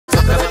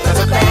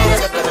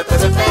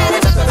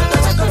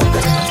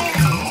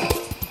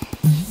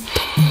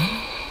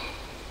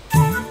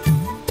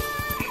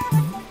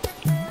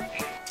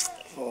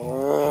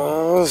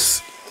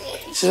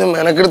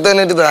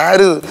മെനക്കെടുത്താനായിട്ട് ഇത്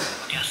ആര്?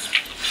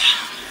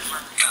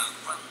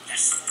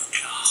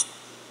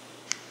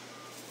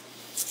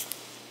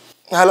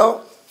 ഹലോ,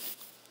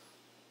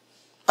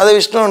 അതെ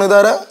വിഷ്ണുവാണ്.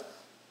 ഇതാരാ?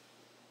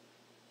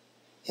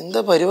 എന്താ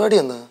പരിപാടി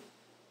എന്നാ?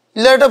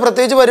 ഇല്ല ഏട്ടാ,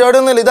 പ്രത്യേകിച്ച്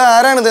പരിപാടിയൊന്നുമില്ല. ഇത്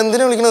ആരാണിത്?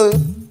 എന്തിനാ വിളിക്കണത്?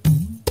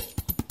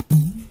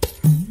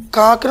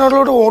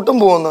 കാക്കനാടിലോട്ട് ഓട്ടം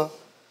പോകുന്ന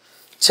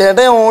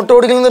ചേട്ടാ, ഓട്ടോ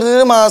ഓടിക്കുന്ന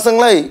നിർത്തിയിട്ട്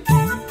മാസങ്ങളായി.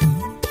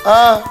 ആ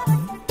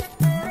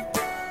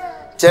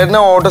ചേട്ടനെ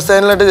ഓട്ടോ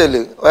സ്റ്റാൻഡിലായിട്ട്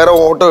ചെല്ല്, വേറെ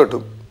ഓട്ടോ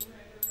കിട്ടും.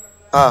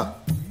 ആ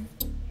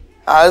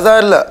അത്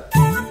സാരില്ല.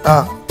 ആ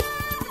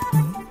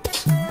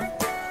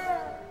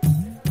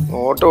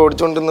ഓട്ടോ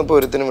ഓടിച്ചോണ്ടിരുന്നപ്പോ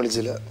ഒരുത്തിനും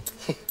വിളിച്ചില്ല,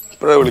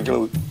 ഇപ്പഴാ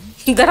വിളിക്കണത്.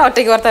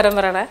 ഒറ്റയ്ക്ക് വർത്താനം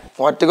പറയണേ?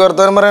 ഒറ്റയ്ക്ക്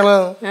വർത്താനം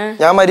പറയണത്?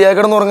 ഞാൻ മര്യാദ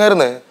കിടന്ന്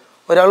ഉറങ്ങായിരുന്നേ,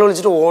 ഒരാൾ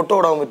വിളിച്ചിട്ട് ഓട്ടോ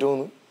ഓടാൻ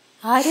പറ്റുമോന്ന്.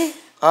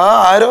 ആ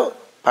ആരോ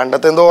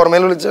പണ്ടത്തെ എന്തോ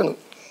ഓർമ്മയിൽ വിളിച്ചാണ്.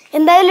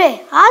 എന്തായാലും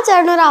ആ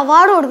ചേട്ടന് ഒരു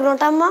അവാർഡ്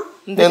കൊടുക്കണോട്ടെ അമ്മ.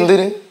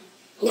 എന്തിന്?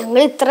 ഞങ്ങൾ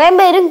ഇത്രയും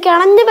പേരും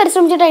കിണഞ്ഞ്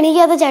പരിശ്രമിച്ചിട്ട്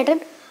എണീക്കാത്ത ചേട്ടൻ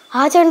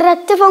ആ ചേട്ടൻ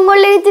ഒറ്റ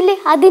പൊങ്കോളിൽ എണീറ്റില്ലേ,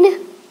 അതിന്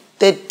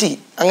തെറ്റി.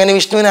 അങ്ങനെ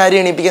വിഷ്ണുവിനെ ആരും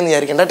എണീപ്പിക്കാൻ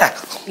വിചാരിക്കണ്ട.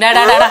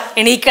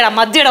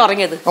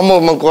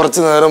 അമ്മ കുറച്ചു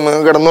നേരം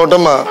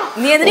കിടന്നോട്ടമ്മ.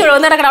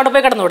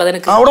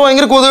 അവിടെ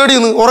ഭയങ്കര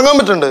കൊതുകടിന്ന് ഉറങ്ങാൻ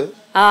പറ്റണ്ടേ?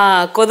 ആ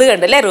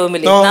കൊതുകണ്ടല്ലേ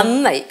റൂമില്?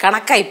 നന്നായി,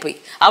 കണക്കായി പോയി.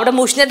 അവിടെ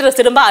മുഷിഞ്ഞ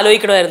ഡ്രസ് ഇടുമ്പോ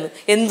ആലോചിക്കണമായിരുന്നു,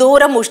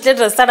 എന്തോരം മുഷിഞ്ഞ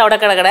ഡ്രസ്സാണ് അവിടെ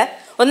കിടക്കണേ.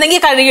 ഒന്നെങ്കിൽ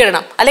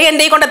കഴുകിയിടണം, അല്ലെങ്കിൽ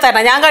എന്റെ കൊണ്ട്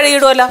തരണം, ഞാൻ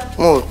കഴുകിയിടുമല്ലോ.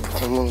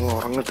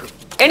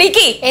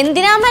 എണീക്കി.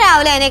 എന്തിനാമ്മ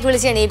രാവിലെ അതിനേക്ക്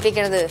വിളിച്ച്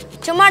എണീപ്പിക്കണത്?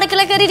 ചുമ്മാ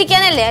അടുക്കള കയറി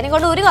ഇരിക്കാനല്ലേ, അതിനെ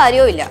കൊണ്ട് ഒരു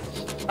കാര്യവും ഇല്ല.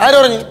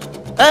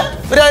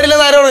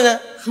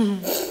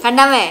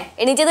 കണ്ടാമേ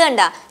എണീറ്റത്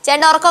കണ്ട?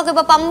 ചേട്ടൻ ഉറക്കമൊക്കെ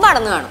ഇപ്പൊ പമ്പ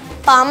കടന്നു കാണും.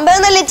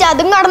 പമ്പയൊന്നല്ലേ,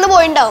 അതും കടന്നു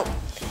പോയിണ്ടാവും.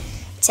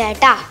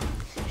 ചേട്ടാ,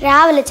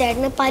 രാവിലെ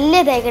ചേട്ടന് പല്ല്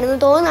തേക്കണെന്ന്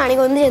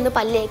തോന്നുകയാണെങ്കിൽ ഒന്ന് ചെന്ന്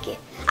പല്ലേക്ക്.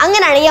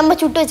 അങ്ങനെയാണെങ്കിൽ അമ്മ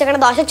ചുട്ടു വെച്ചേക്കണ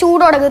ദോശ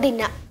ചൂടോടങ്ങ്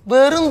തിന്നാം.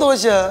 വെറും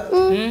ദോശ?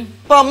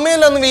 ഇപ്പൊ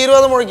അമ്മയല്ല അന്ന്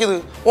വീരവാദം മുഴക്കിയത്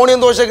ഓണിയൻ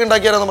ദോശയൊക്കെ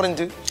ഉണ്ടാക്കിയാരാന്ന്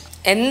പറഞ്ഞിട്ട്.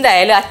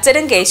 എന്തായാലും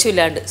അച്ഛനും കേശു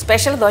ഇല്ലാണ്ട്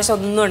സ്പെഷ്യൽ ദോശ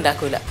ഒന്നും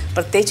ഉണ്ടാക്കൂല,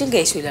 പ്രത്യേകിച്ചും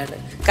കേശു ഇല്ലാണ്ട്.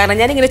 കാരണം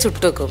ഞാനിങ്ങനെ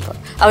ചുട്ടു വെക്കുമ്പോ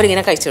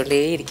അവരിങ്ങനെ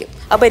കഴിച്ചോണ്ടേയിരിക്കും.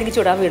 അപ്പൊ എനിക്ക്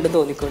ചുടാൻ വീണ്ടും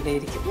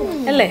തോന്നിക്കൊണ്ടേയിരിക്കും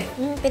അല്ലേ?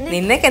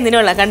 നിന്നേക്ക്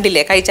എന്തിനുള്ള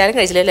കണ്ടില്ലേ, കഴിച്ചാലും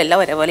കഴിച്ചില്ലല്ലോ എല്ലാം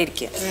ഒരേപോലെ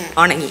ഇരിക്കുക,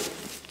 ഉണങ്ങി.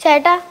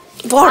 ചേട്ടാ,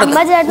 അമ്മ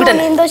ചേട്ടൻ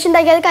ഓണിയൻ ദോശ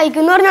ഉണ്ടാക്കി അത്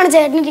കഴിക്കുന്നു പറഞ്ഞാണ്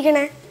ചേട്ടൻ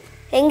ഇരിക്കണേ.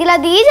 എങ്കിൽ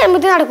അത് ഈ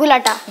ജന്മത്തിൽ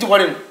നടക്കൂലാട്ടാ.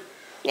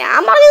 ഞാൻ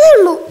പറഞ്ഞതേ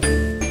ഉള്ളൂ.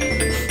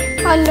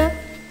 അല്ല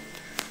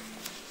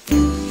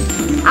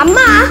അമ്മ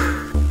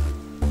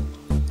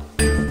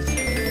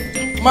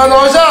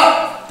ദോശ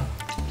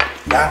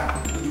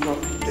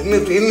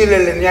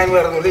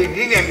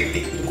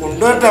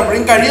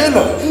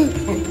കഴിയല്ലോ.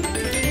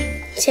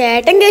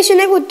 ചേട്ടൻ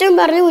കേശുവിനെ കുറ്റം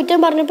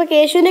പറഞ്ഞപ്പോ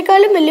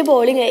കേശുവിനേക്കാളും വലിയ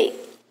പോളിംഗ് ആയി.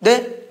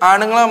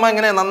 ആണുങ്ങളെ അമ്മ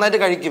ഇങ്ങനെ നന്നായിട്ട്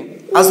കഴിക്കും,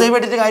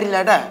 അസൂയപ്പെട്ടിട്ട് കാര്യമില്ല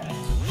കേട്ടാ.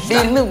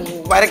 ഇന്ന്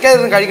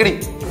വരയ്ക്കാതിരുന്ന് കഴിക്കടി.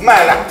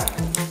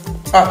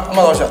 അമ്മ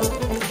ദോശ.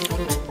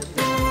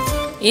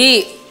 ഈ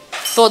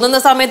തോന്നുന്ന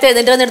സമയത്ത്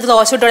എന്നിട്ട് വന്നിട്ട്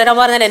ദോശ ഇട്ട് വരാൻ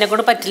പറഞ്ഞാൽ എന്നെ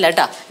കൊണ്ട് പറ്റില്ല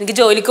കേട്ടാ, എനിക്ക്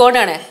ജോലിക്ക്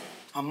കൊണ്ടാണ്.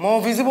 അമ്മ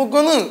ഓഫീസിൽ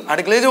പോക്കൊന്ന്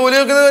അടുക്കളയിൽ ജോലി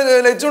വെക്കുന്ന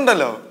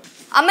ലച്ചുണ്ടല്ലോ.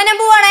 അമ്മ ഞാൻ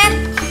പോവാണേ.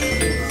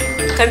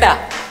 കണ്ടാ,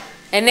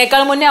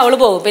 എന്നേക്കാൾ മുന്നേ അവള്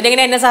പോകും, പിന്നെ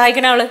എങ്ങനെ എന്നെ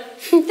സഹായിക്കണ അവള്?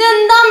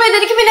 ഇതെന്താ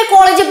എനിക്ക് പിന്നെ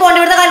കോളേജിൽ പോകണ്ട,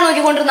 ഇവിടുത്തെ കാര്യം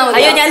നോക്കിക്കൊണ്ടിരുന്നാ മതി.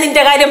 അയ്യോ, ഞാൻ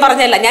നിന്റെ കാര്യം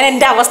പറഞ്ഞല്ല, ഞാൻ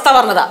എന്റെ അവസ്ഥ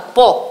പറഞ്ഞതാ.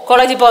 പോ,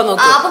 കോളേജിൽ പോകാൻ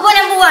നോക്കി. അപ്പൊ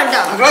ഞാൻ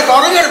പോവാട്ടോ.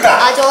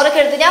 ആ ചോറൊക്കെ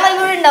എടുത്ത് ഞാൻ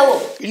വരുമ്പോഴും ഉണ്ടാവോ?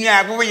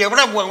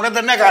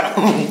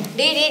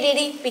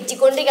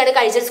 പിച്ചിക്കൊണ്ടിരിക്കാണ്ട്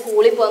കഴിച്ചിട്ട്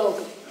സ്കൂളിൽ പോകാൻ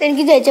നോക്കും.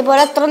 എനിക്ക് ചേച്ചി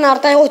പോലെ എത്ര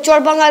നേരത്തെ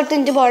ഉച്ചവെളുപ്പം കാലത്ത്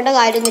എനിക്ക് പോകേണ്ട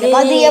കാര്യമൊന്നുമില്ല.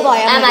 പതിയെ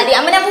പോയാ മതി.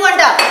 അമ്മ ഞാൻ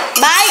പോവാട്ടോ.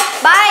 Bye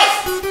bye.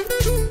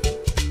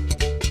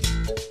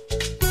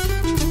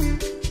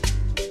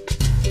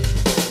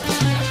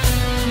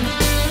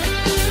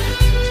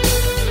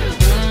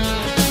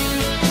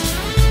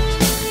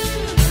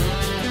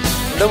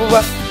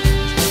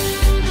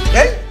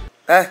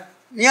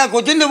 നീ ആ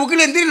കൊച്ചിന്റെ ബുക്കിൽ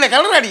എന്തിനില്ല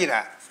കളർ അടിക്കണ?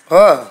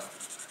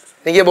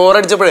 എനിക്ക്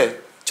ബോറടിച്ചപ്പോഴേ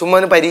ചുമ്മാ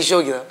പരീക്ഷ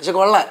നോക്കിയതാ, പക്ഷെ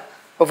കൊള്ളാം.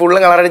 അപ്പൊ ഫുള്ള്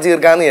കളറടിച്ച്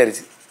തീർക്കാന്ന്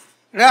വിചാരിച്ചു.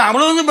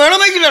 നമ്മളൊന്നും വേളം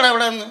വയ്ക്കില്ലടാ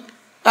അവിടെ നിന്ന്.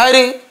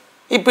 ആര്?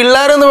 ഈ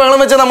പിള്ളേരൊന്ന് വേളം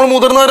വെച്ചാൽ നമ്മൾ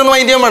മുതിർന്നവരൊന്നും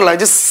മൈൻഡ് ചെയ്യാൻ പാടില്ല.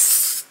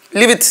 Just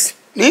live it.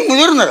 നീ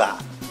മുതിർന്നതാ?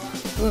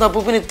 എന്താ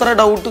അപ്പൂപ്പിന് ഇത്ര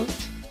ഡൗട്ട്?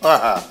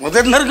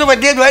 മുതിർന്നവർക്ക്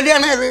പറ്റിയ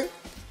ജോലിയാണ് അത്.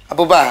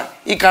 അപ്പൂപ്പ,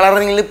 ഈ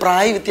കളറിങ്ങിൽ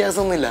പ്രായ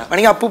വ്യത്യാസമൊന്നുമില്ല,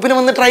 വേണമെങ്കിൽ അപ്പൂപ്പിനെ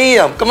വന്ന് ട്രൈ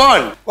ചെയ്യാം.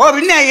 കമോൺ. ഓ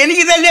പിന്നെ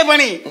എനിക്കിതല്ലേ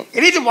പണി,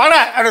 എനിക്ക്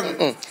പോടാ അവിടെ.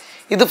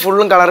 ഇത്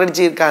ഫുള്ളും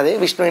കളറടിച്ച് തീർക്കാതെ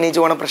വിഷ്ണു എണീച്ച്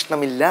പോണ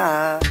പ്രശ്നമില്ല.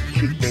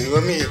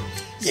 ദൈവമേ,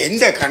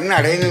 എന്റെ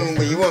കണ്ണടയുന്നതിന്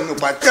മുമ്പ് ഇവ ഒന്ന്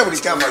പച്ച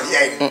പിടിക്കാൻ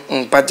മതിയായിരുന്നു.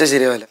 പച്ച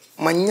ശരിയാവില്ല,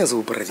 മഞ്ഞ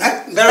സൂപ്പർ.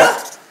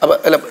 അപ്പൊ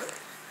അല്ല,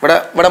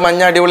 ഇവിടെ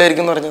മഞ്ഞ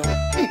അടിപൊളിയായിരിക്കും എന്ന് പറഞ്ഞു.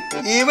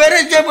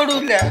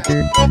 ഇവരക്ഷപ്പെടൂല.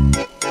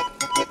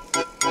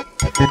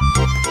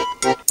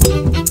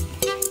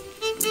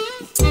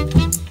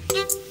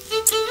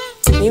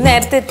 നീ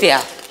നേരത്തെ എത്തിയാ?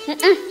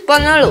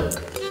 വന്നോളൂ.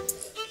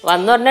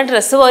 വന്നു പറഞ്ഞ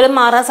ഡ്രസ്സ് പോലും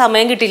മാറാൻ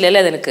സമയം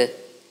കിട്ടില്ലല്ലേ നിനക്ക്?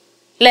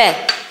 അല്ലേ?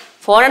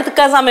 ഫോൺ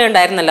എടുക്കാൻ സമയം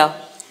ഉണ്ടായിരുന്നല്ലോ.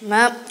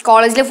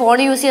 കോളേജിലെ ഫോൺ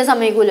യൂസ് ചെയ്യാൻ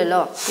സമ്മതിക്കൂലല്ലോ.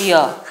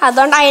 അയ്യോ,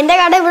 അതുകൊണ്ട് അതിന്റെ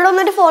കട ഇവിടെ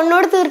വന്നിട്ട്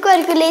ഫോണിനോട്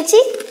തീർക്കുമായിരിക്കും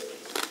ചേച്ചി.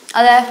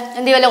 അതെ,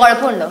 എന്ത് വല്ല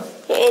കുഴപ്പമുണ്ടോ?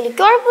 എനിക്ക്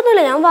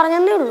കുഴപ്പമൊന്നുമില്ല, ഞാൻ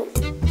പറഞ്ഞതേ ഉള്ളൂ.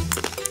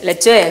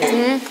 ലച്ചുവേ,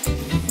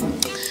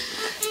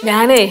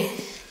 ഞാനേ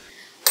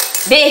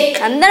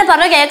എന്താണ്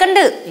പറഞ്ഞ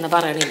കേക്കണ്ട്? എന്നാ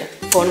പറയണില്ല,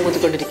 ഫോൺ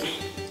കുത്തിക്കൊണ്ടിരിക്കും.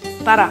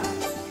 പറ.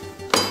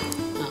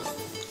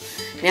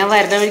 ഞാൻ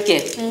വരുന്ന വഴിക്ക്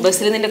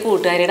ബസ്സിൽ നിന്റെ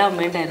കൂട്ടുകാരിയുടെ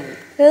അമ്മ ഉണ്ടായിരുന്നു.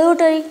 ഏത്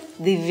കൂട്ടുകാരി?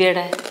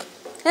 ദിവ്യയുടെ.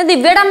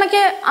 ദിവ്യയുടെ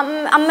അമ്മയ്ക്ക്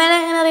അമ്മേനെ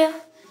എങ്ങനെ അറിയാം?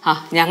 ആ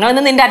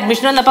ഞങ്ങളിന്ന് നിന്റെ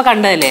അഡ്മിഷൻ വന്നപ്പോ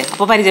കണ്ടതല്ലേ,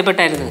 അപ്പൊ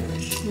പരിചയപ്പെട്ടായിരുന്നു.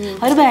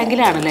 അവര്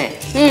ബാങ്കിലാണല്ലേ?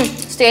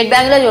 സ്റ്റേറ്റ്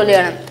ബാങ്കിലെ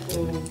ജോലിയാണ്.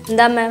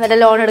 എന്താ അമ്മ വല്ല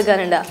ലോൺ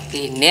എടുക്കാനുണ്ടോ?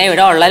 പിന്നെ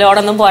ഇവിടെ ഉള്ള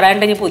ലോണൊന്നും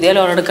പോരാണ്ടെങ്കിൽ പുതിയ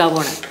ലോൺ എടുക്കാൻ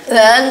പോണേ.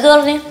 എന്ത്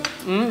പറഞ്ഞു?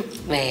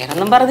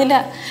 വേറൊന്നും പറഞ്ഞില്ല.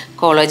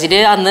 കോളേജില്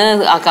അന്ന്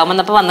ആക്കാൻ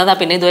വന്നപ്പോ വന്നതാ,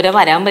 പിന്നെ ഇതുവരെ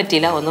വരാൻ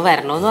പറ്റിയില്ല. ഒന്ന്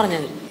വരണോന്ന്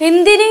പറഞ്ഞത്.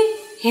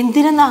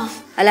 എന്തിനാ?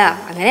 അല്ല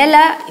അങ്ങനെയല്ല,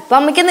 ഇപ്പൊ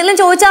അമ്മയ്ക്ക് എന്തെങ്കിലും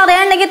ചോദിച്ചാൽ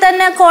അറിയാണ്ടെങ്കിൽ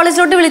തന്നെ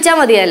കോളേജിലോട്ട് വിളിച്ചാൽ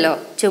മതിയല്ലോ.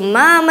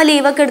 ചുമ്മാ അമ്മ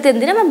ലീവൊക്കെ എടുത്ത്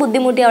എന്തിനാ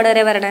ബുദ്ധിമുട്ടി അവിടെ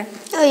വരെ വരണേ?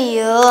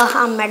 അയ്യോ,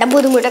 അമ്മയുടെ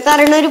ബുദ്ധിമുട്ടൊക്കെ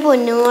അറിയണ ഒരു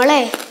പൊന്നുമോളെ.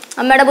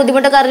 അമ്മയുടെ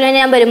ബുദ്ധിമുട്ടൊക്കെ അറിഞ്ഞാൽ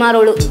ഞാൻ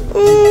പെരുമാറുള്ളൂ.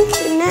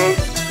 പിന്നെ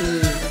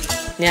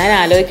ഞാൻ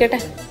ആലോചിക്കട്ടെ.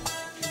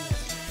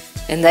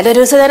 എന്തായാലും ഒരു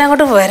ദിവസം ഞാൻ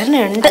അങ്ങോട്ട്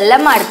വരണുണ്ട്. അല്ല,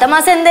 അടുത്ത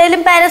മാസം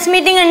എന്തായാലും പാരന്റ്സ്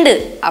മീറ്റിംഗ് ഉണ്ട്.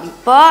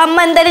 അപ്പൊ അമ്മ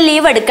എന്തായാലും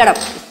ലീവ് എടുക്കണം.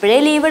 ഇപ്പോഴേ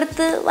ലീവ്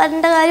എടുത്ത്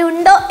വരേണ്ട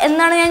കാര്യമുണ്ടോ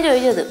എന്നാണ് ഞാൻ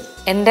ചോദിച്ചത്.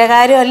 എന്റെ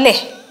കാര്യമല്ലേ,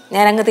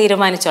 ഞാൻ അങ്ങ്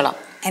തീരുമാനിച്ചോളാം.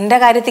 എന്റെ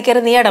കാര്യത്തിൽ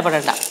കയറി നീ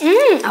ഇടപെടണ്ട.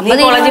 നീ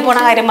കോളേജിൽ പോണ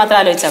കാര്യം മാത്രം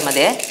ആലോചിച്ചാൽ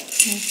മതിയേ.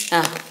 ആ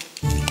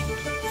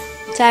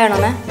ചായ വേണോ?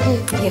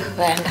 അയ്യോ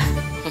വേണ്ട,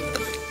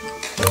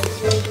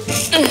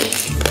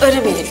 ഒരു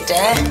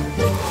മിനിറ്റ്.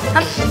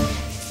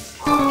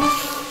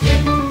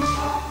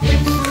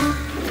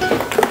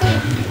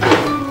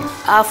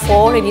 ആ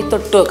ഫോൺ ഇനി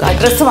തൊട്ട് വെക്കുക.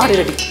 അഡ്രസ് മാറി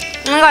റെഡി.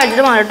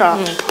 കഴിച്ചിട്ട് മാറിട്ടോ.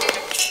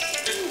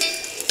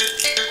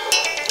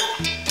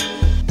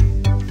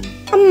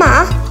 അമ്മ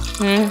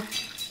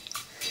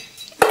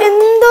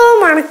എന്തോ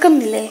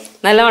മണക്കുന്നില്ലേ?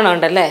 നല്ല മണം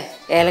ഉണ്ടല്ലേ,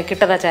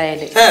 ഏലക്കിട്ടതാ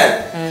ചായയില്.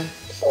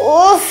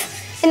 ഓഫ്,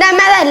 എന്റെ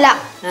അമ്മ അതല്ല,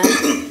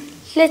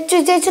 ലച്ചു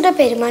ചേച്ചിയുടെ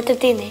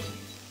പെരുമാറ്റത്തിന്നേ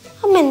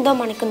അമ്മ എന്തോ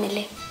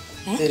മണക്കുന്നില്ലേ?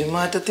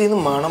 പെരുമാറ്റത്തിന്ന്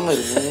മണം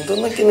വരുന്നു.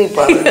 എന്തൊന്നൊക്കെ നീ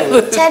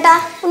പറയുന്നത്? ചേട്ടാ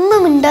ഒന്നും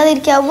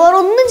മിണ്ടാതിരിക്കാ, വേറെ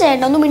ഒന്നും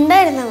ചെയ്യണ്ട, ഒന്നും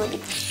മിണ്ടായിരുന്നാ മതി.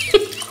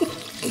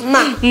 അമ്മ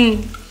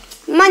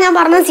അമ്മ ഞാൻ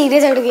പറഞ്ഞത്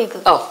സീരിയസ് ആയിട്ട് കേക്ക്.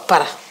 ഓ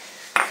പറ.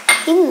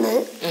 ഇന്ന്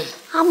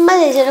അമ്മ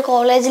ചേച്ചിയുടെ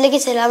കോളേജിലേക്ക്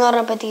ചെല്ലാന്ന്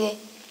പറഞ്ഞപ്പോഴത്തേക്ക്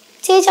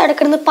ചേച്ചി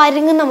അടുക്കിടുന്ന്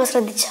പരുങ്ങുന്ന അമ്മ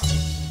ശ്രദ്ധിച്ച?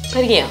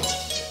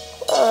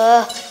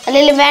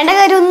 അല്ലെങ്കിലും വേണ്ട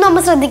കാര്യം ഒന്നും അമ്മ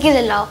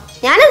ശ്രദ്ധിക്കില്ലല്ലോ.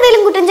 ഞാൻ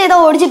എന്തെങ്കിലും കുറ്റം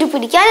ചെയ്താൽ ഓടിച്ചിട്ട്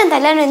പിടിക്കാനും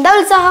തല്ലാനും എന്താ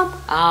ഉത്സാഹം?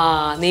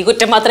 നീ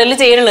കുറ്റം മാത്രമല്ലേ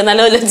ചെയ്യണുള്ളൂ,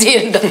 നല്ല വല്ലതും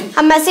ചെയ്യണ്ട.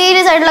 അമ്മ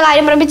സീരിയസ് ആയിട്ടുള്ള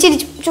കാര്യം പറയുമ്പോ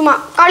ചിരിച്ചു ചുമ്മാ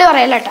കളി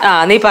പറയല്ലേട്ടാ.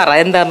 നീ പറ,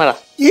 എന്താ പറ.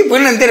 ഈ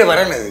പെണ്ണെന്തിനാ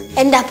പറയണത്?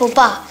 എന്റെ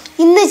അപ്പൂപ്പ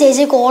ഇന്ന്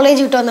ചേച്ചി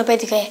കോളേജ് വിട്ട്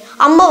വന്നപ്പോഴത്തേക്കേ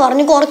അമ്മ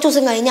പറഞ്ഞു കുറച്ചു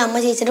ദിവസം കഴിഞ്ഞ് അമ്മ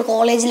ചേച്ചിയുടെ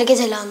കോളേജിലേക്ക്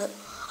ചെല്ലാന്ന്.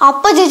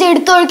 അപ്പൊ ചേച്ചി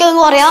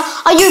എടുത്തൊഴിക്കാന്ന് പറയാ,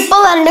 അയ്യോ ഇപ്പൊ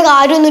വരേണ്ട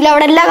കാര്യമൊന്നുമില്ല,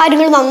 അവിടെ എല്ലാ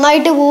കാര്യങ്ങളും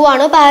നന്നായിട്ട്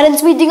പോവാണ്,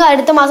 പാരന്റ്സ് മീറ്റിംഗ്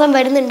അടുത്ത മാസം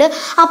വരുന്നുണ്ട്,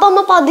 അപ്പൊ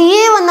അമ്മ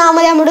പതിയെ വന്നാൽ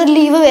മതി, നമ്മുടെ ഒരു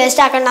ലീവ്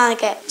വേസ്റ്റ്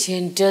ആക്കണ്ടെന്നൊക്കെ.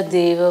 എന്റെ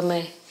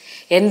ദൈവമേ,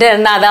 എന്റെ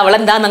എണ്ണ അത്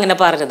അവളെന്താന്ന് അങ്ങനെ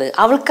പറഞ്ഞത്?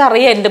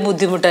 അവൾക്കറിയാം എന്റെ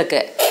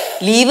ബുദ്ധിമുട്ടൊക്കെ.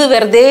 ലീവ്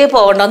വെറുതെ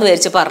പോകണ്ടെന്ന്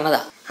വിചാരിച്ച്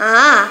പറഞ്ഞതാ.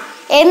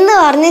 എന്ന്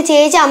പറഞ്ഞ്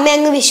ചേച്ചി അമ്മ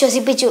അങ്ങ്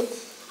വിശ്വസിപ്പിച്ചു.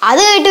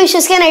 അത് കേട്ട്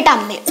വിശ്വസിക്കാനായിട്ട്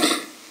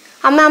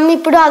അമ്മ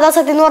ഇപ്പോഴും അതാ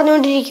സത്യം എന്ന്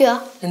പറഞ്ഞുകൊണ്ടിരിക്കുക.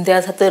 എന്താ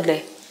സത്യമല്ലേ?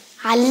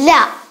 അല്ല,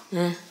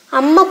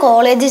 അമ്മ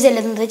കോളേജിൽ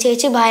ചെല്ലുന്നത്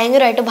ചേച്ചി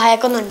ഭയങ്കരമായിട്ട്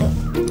ഭയക്കുന്നുണ്ട്.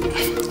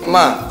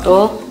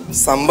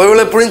 സംഭവങ്ങൾ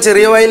എപ്പോഴും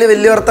ചെറിയ വായില്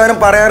വലിയ വർത്താനം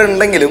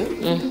പറയാറുണ്ടെങ്കിലും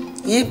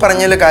ഈ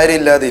പറഞ്ഞതിൽ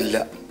കാര്യമില്ലാതെ ഇല്ല.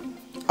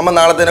 അമ്മ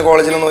നാളെ തന്നെ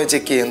കോളേജിലൊന്ന് പോയി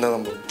ചെക്ക് ചെയ്യുന്ന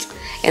സംഭവം.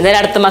 എന്തായാലും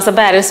അടുത്ത മാസം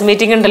പാരന്റ്സ്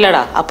മീറ്റിംഗ്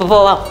ഉണ്ടല്ലോടാ, അപ്പൊ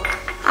പോവാം.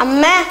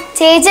 അമ്മ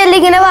ചേച്ചിയല്ലേ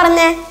ഇങ്ങനെ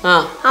പറഞ്ഞേ?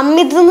 അമ്മ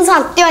ഇതൊന്നും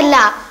സത്യമല്ല.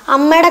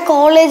 അമ്മയുടെ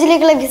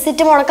കോളേജിലേക്കുള്ള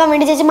വിസിറ്റ് മുടക്കാൻ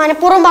വേണ്ടി ചേച്ചി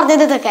മനഃപൂർവ്വം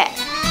പറഞ്ഞത് ഇതൊക്കെ.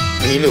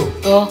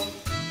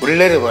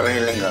 പിള്ളേര്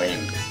പറയില്ല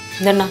കളയുണ്ട്.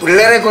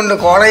 പിള്ളേരെ കൊണ്ട്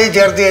കോളേജിൽ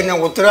ചേർത്ത്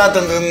കഴിഞ്ഞാൽ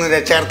ഉത്തരവാദിത്തം തീർന്ന്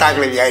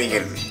രക്ഷകർത്താക്കളെ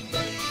വിചാരിക്കരുത്.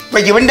 ഇപ്പൊ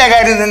ഇവന്റെ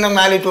കാര്യം തന്നെ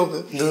ആലോചിച്ച് നോക്ക്.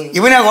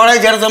 ഇവനെ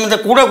കോളേജ് ചേർത്ത സമയത്ത്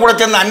കൂടെ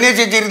ചെന്ന്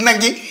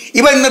അന്വേഷിച്ചിരുന്നെങ്കിൽ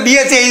ഇവൻ ഇന്ന്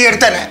BSc എഴുതി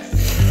എടുത്തന്നെ.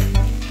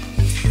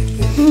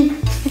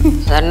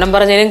 കാരണം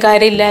പറഞ്ഞാലും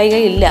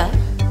കാര്യമില്ല.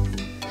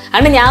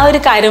 അണ്ട് ഞാൻ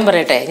ഒരു കാര്യം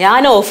പറയട്ടെ,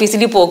 ഞാൻ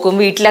ഓഫീസിൽ പോക്കും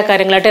വീട്ടിലെ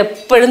കാര്യങ്ങളായിട്ട്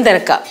എപ്പോഴും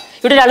തിരക്കാം.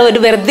 ഇവിടെ ഒരാൾ ഒരു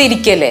വെറുതെ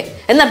ഇരിക്കല്ലേ,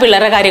 എന്നാ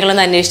പിള്ളേരുടെ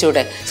കാര്യങ്ങളൊന്നും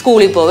അന്വേഷിച്ചൂടെ?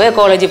 സ്കൂളിൽ പോവേ,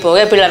 കോളേജിൽ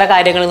പോവേ, പിള്ളേരുടെ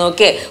കാര്യങ്ങൾ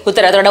നോക്കിയേ,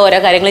 ഉത്തരവാദിത്തോടെ ഓരോ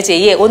കാര്യങ്ങൾ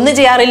ചെയ്യേ, ഒന്നും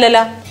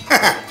ചെയ്യാറില്ലല്ലോ.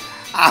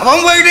 അവൻ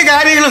പോയിട്ട്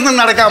കാര്യങ്ങളൊന്നും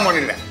നടക്കാൻ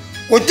പോണില്ല.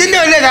 കൊച്ചിന്റെ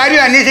വല്ല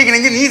കാര്യം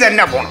അന്വേഷിക്കണമെങ്കിൽ നീ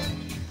തന്നെ പോണം.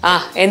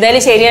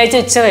 എന്തായാലും ശനിയാഴ്ച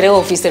ഉച്ച വരെ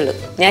ഓഫീസുള്ളൂ.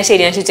 ഞാൻ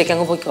ശനിയാഴ്ച ഉച്ചയ്ക്ക്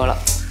അങ്ങ് പോയിക്കോളാം.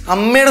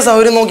 അമ്മയുടെ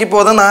സൗകര്യം നോക്കി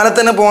പോതാ, നാളെ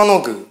തന്നെ പോവാൻ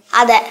നോക്ക്.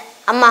 അതെ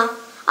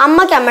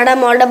അമ്മക്ക് അമ്മയുടെ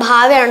മോളുടെ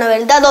ഭാവിയാണോ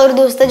വലുത്, അതോ ഒരു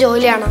ദിവസത്തെ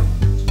ജോലിയാണോ?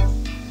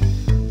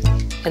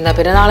 എന്നാ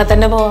പിന്നെ നാളെ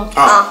തന്നെ പോവാം.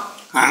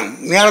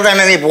 നാളെ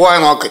തന്നെ നീ പോവാൻ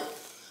നോക്ക്,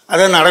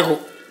 അത് നടക്കൂ.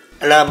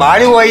 അല്ല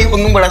ബാലു പോയി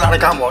ഒന്നും ഇവിടെ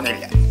നടക്കാൻ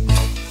പോകുന്നില്ല.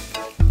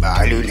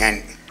 ബാലു ഞാൻ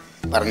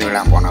പറഞ്ഞു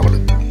വിടാൻ പോണവള്.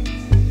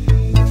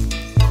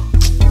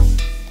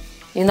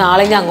 ഈ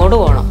നാളെ ഞാൻ അങ്ങോട്ട്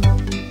പോകണം.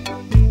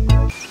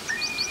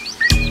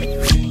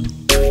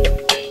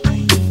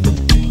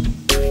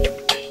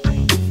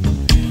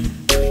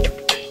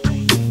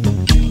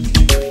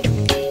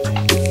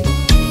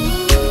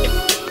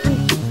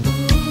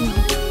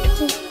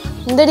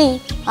 എന്തടി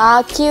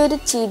ആക്കിയൊരു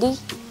ചിരി?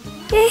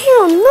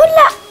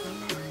 ഒന്നുമില്ല.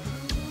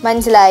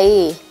 മനസ്സിലായി.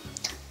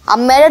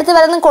 അമ്മയുടെ അടുത്ത്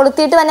വരെ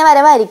കൊളുത്തിയിട്ട് തന്നെ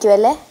വരവായിരിക്കും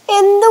അല്ലേ?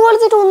 എന്ത്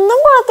കൊളുത്തിട്ട്? ഒന്നും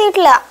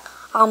കൊളുത്തിയിട്ടില്ല.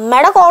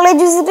 അമ്മയുടെ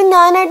കോളേജ് വിസിറ്റ്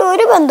ഞാനായിട്ട്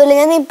ഒരു ബന്ധമില്ല,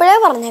 ഞാൻ ഇപ്പോഴേ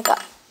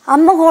പറഞ്ഞേക്കാം.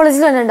 അമ്മ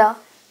കോളേജിൽ വന്നിട്ടുണ്ടോ?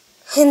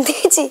 എന്ത്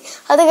ചേച്ചി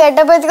അത്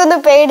കേട്ടപ്പോഴത്തേക്കൊന്ന്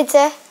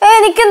പേടിച്ചേ?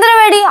 എനിക്കെന്തിനാ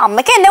പേടി?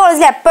 അമ്മയ്ക്ക് എന്റെ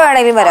കോളേജിൽ എപ്പോ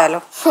വേണമെങ്കിലും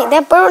വരാമല്ലോ.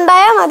 ഇതെപ്പോഴും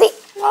ഉണ്ടായാ മതി.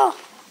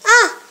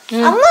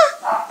 അമ്മ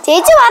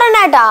ചേച്ചി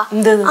പറയണേട്ടാ,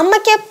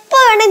 അമ്മക്ക് എപ്പോ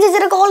വേണേ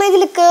ചേച്ചിയുടെ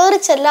കോളേജിൽ കേറി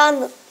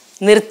ചെല്ലാന്ന്.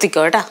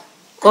 നിർത്തിക്കോട്ടാ.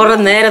 കുറെ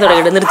നേരെ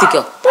തുടങ്ങിയിട്ട്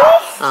നിർത്തിക്കോ.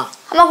 ആ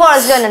അമ്മ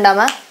കോളേജിൽ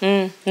വന്നിട്ടുണ്ടാമ?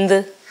 എന്ത്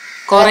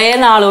കൊറേ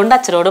നാളുകൊണ്ട്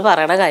അച്ഛനോട്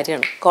പറയണ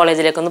കാര്യമാണ്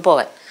കോളേജിലേക്കൊന്ന്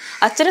പോകാൻ.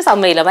 അച്ഛന്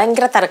സമയമില്ല,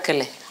 ഭയങ്കര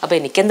തിരക്കല്ലേ. അപ്പൊ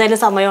എനിക്ക് എന്തായാലും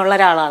സമയമുള്ള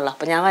ഒരാളാണല്ലോ,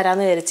 അപ്പൊ ഞാൻ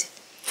വരാന്ന് വിചാരിച്ച്.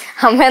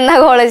 അമ്മ എന്നാ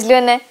കോളേജിൽ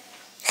തന്നെ?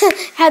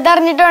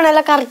 അതറിഞ്ഞിട്ട്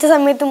വേണല്ലോ കറക്റ്റ്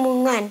സമയത്ത്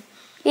മുങ്ങാൻ.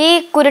 ഈ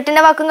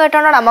കുരുട്ടിന്റെ വാക്കും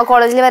കേട്ടോണ്ടാണ് അമ്മ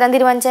കോളേജിൽ വരാൻ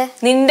തീരുമാനിച്ചേ?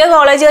 നിന്റെ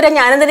കോളേജ് വരെ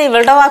ഞാൻ എന്തിനാ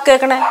ഇവളുടെ വാക്ക്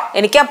കേൾക്കണേ?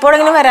 എനിക്ക്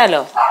എപ്പോഴെങ്കിലും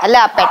വരാലോ. അല്ല,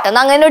 പെട്ടെന്ന്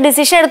അങ്ങനെ ഒരു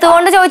ഡിസിഷൻ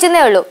എടുത്തുകൊണ്ട്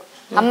ചോദിച്ചതേ ഉള്ളൂ.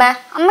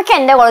 അമ്മക്ക്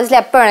എന്റെ കോളേജിൽ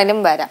എപ്പോ വേണേലും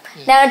വരാം.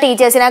 ഞങ്ങൾ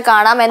ടീച്ചേഴ്സിനെ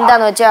കാണാം,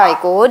 എന്താന്ന് വെച്ചാൽ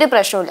ആയിക്കോ, ഒരു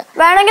പ്രശ്നമില്ല.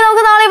 വേണമെങ്കിൽ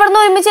നമുക്ക് നാളെ ഇവിടുന്ന്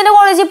ഒരുമിച്ച് എന്റെ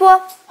കോളേജിൽ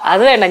പോവാം.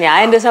 അത് വേണ്ട, ഞാൻ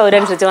എന്റെ സൗകര്യം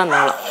അനുസരിച്ച്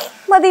വന്നോളാം.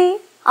 മതി,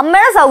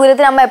 അമ്മയുടെ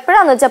സൗകര്യത്തിന് അമ്മ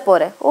എപ്പോഴാന്ന് വെച്ചാ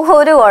പോരെ.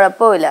 ഒരു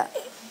കുഴപ്പമില്ല.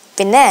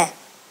 പിന്നെ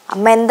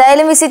അമ്മ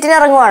എന്തായാലും വിസിറ്റിന്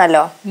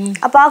ഇറങ്ങുവാണല്ലോ,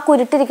 അപ്പൊ ആ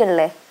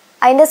കുരുട്ടിരിക്കണല്ലേ,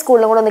 അതിന്റെ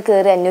സ്കൂളിലും കൂടെ ഒന്ന്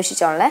കേറി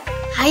അന്വേഷിച്ചോളേ.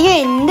 അയ്യോ,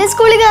 എന്റെ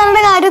സ്കൂളിൽ കയറേണ്ട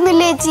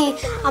കാര്യമൊന്നുമില്ല ചേച്ചി.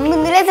 അമ്മ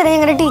ഇന്നലെ തന്നെ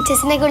ഞങ്ങളുടെ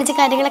ടീച്ചേഴ്സിനെയൊക്കെ വിളിച്ച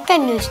കാര്യങ്ങളൊക്കെ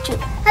അന്വേഷിച്ചു.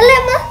 അല്ലേ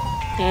അമ്മ?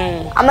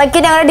 അമ്മയ്ക്ക്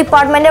ഞങ്ങളുടെ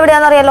ഡിപ്പാർട്ട്മെന്റ്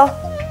എവിടെയാന്ന് അറിയാലോ?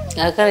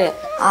 അതൊക്കറിയാം.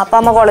 അപ്പൊ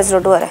അമ്മ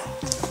കോളേജിലോട്ട് പോരെ.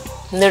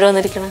 എന്തിവിടെ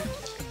വന്നിരിക്കണേ?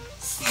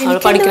 അവള്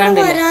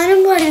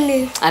പഠിക്കണുണ്ടല്ലേ?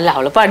 അല്ല,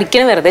 അവള്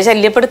പഠിക്കണ, വെറുതെ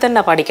ശല്യപ്പെടുത്തണ്ട.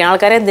 പഠിക്കണ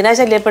ആൾക്കാരെ എന്തിനാ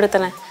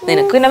ശല്യപ്പെടുത്തണേ?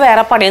 നിനക്ക് പിന്നെ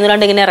വേറെ പണിയൊന്നും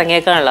കണ്ട് ഇങ്ങനെ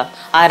ഇറങ്ങിയേക്കാണല്ലോ.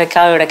 ആരൊക്കെ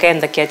എവിടെയൊക്കെ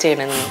എന്തൊക്കെയാ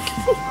ചെയ്യണെന്ന് നോക്കി.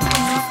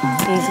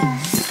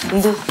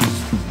 എന്ത്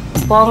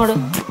പോങ്ങോട്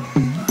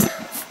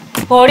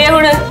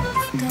ഓടിയാങ്ങോട്.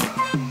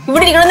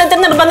 ഇവിടെ ഇരിക്കണമെന്ന് എത്ര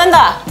നിർബന്ധം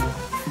എന്താ?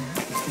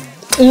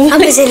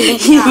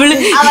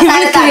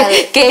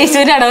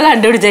 കേശുവിന്റെ അടവ്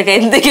കണ്ടുപിടിച്ചേക്ക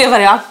എന്തൊക്കെയാ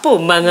പറയാ. അപ്പൊ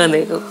ഉമ്മങ്ങ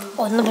വന്നേക്കും.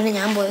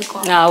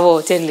 ആവോ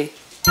ചെല്ലി.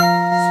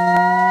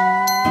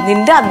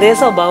 നിന്റെ അതേ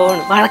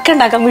സ്വഭാവമാണ്,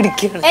 വഴക്കുണ്ടാക്കാൻ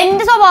പിടിക്കണം.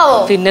 എന്റെ സ്വഭാവോ?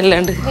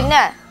 പിന്നല്ലാണ്ട്.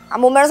 പിന്നെ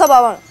അമ്മൂമ്മയുടെ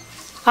സ്വഭാവമാണ്.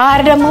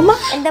 ആരുടെ അമ്മൂമ്മ?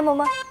 എന്റെ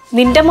അമ്മൂമ്മ.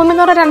 നിന്റെ അമ്മൂമ്മ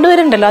എന്ന് പറഞ്ഞാൽ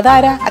രണ്ടുപേരുണ്ടല്ലോ,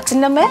 അതാരാ?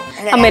 അച്ഛൻ്റെ അമ്മ,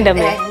 അമ്മേന്റെ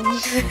അമ്മ.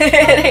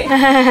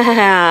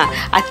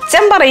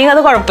 അച്ഛൻ പറയും,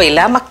 അത് കുഴപ്പമില്ല,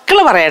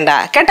 മക്കള് പറയണ്ട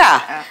കേട്ടാ.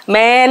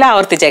 മേലെ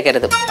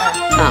ആവർത്തിച്ചേക്കരുത്.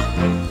 ആ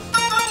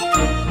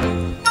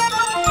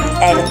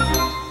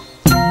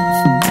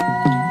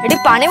എടി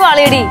പണി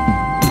പാളിയടി.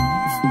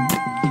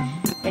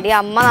 എടി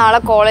അമ്മ നാളെ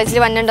കോളേജിൽ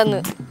വന്നിണ്ടെന്ന്.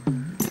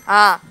 ആ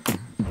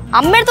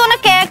അമ്മയടുത്ത്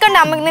പറഞ്ഞാൽ കേക്കണ്ട.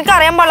 അമ്മ നിനക്ക്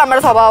അറിയാൻ പാടില്ല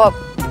അമ്മയുടെ സ്വഭാവം.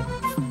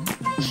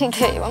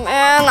 ദൈവമേ,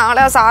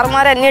 നാളെ ആ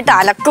സാറുമാർ എന്നിട്ട്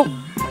അലക്കും.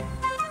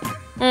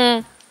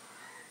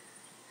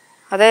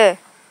 അതെ,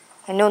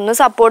 എന്നെ ഒന്ന്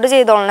സപ്പോർട്ട്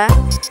ചെയ്തോളണേ.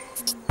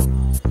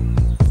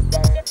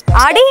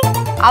 ആടി,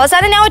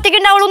 അവസാനം ഞാൻ ഒറ്റയ്ക്ക്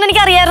ഉണ്ടാവുള്ളൂ എന്ന്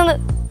എനിക്ക് അറിയാമായിരുന്നു.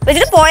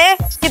 വെച്ചിട്ട് പോയേ,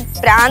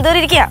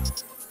 ഭ്രാന്തരിക്കുക.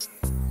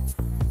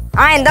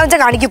 ആ എന്താ വെച്ചാ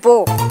കാണിക്കപ്പോ.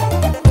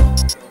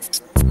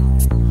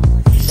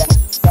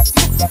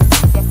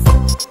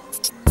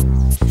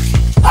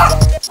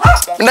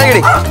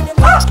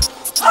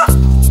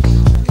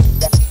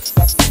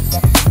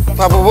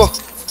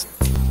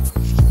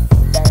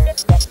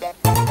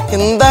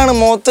 എന്താണ്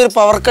മുഖത്തൊരു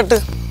പവർ കട്ട്?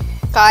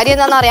 കാര്യം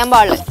എന്താന്ന് അറിയാൻ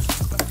പാടില്ല.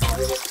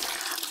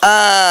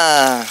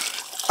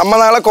 അമ്മ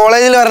നാളെ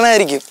കോളേജിൽ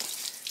വരണായിരിക്കും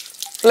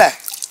അല്ലേ?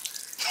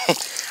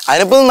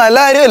 അതിനിപ്പോ നല്ല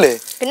കാര്യമല്ലേ?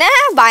 പിന്നെ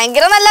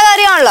ഭയങ്കര നല്ല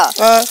കാര്യമാണല്ലോ.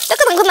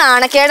 ഇതൊക്കെ നമുക്ക്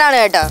നാണക്കേടാണ്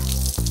കേട്ടോ.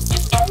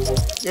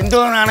 എന്തോ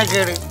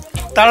നാണക്കേട്?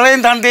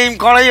 തള്ളയും തന്തയും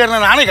കോളേജിൽ വരുന്ന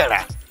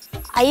നാണക്കേടാ?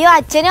 അയ്യോ,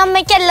 അച്ഛനും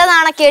അമ്മയ്ക്കല്ല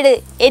നാണക്കേട്,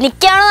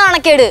 എനിക്കാണ്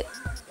നാണക്കേട്.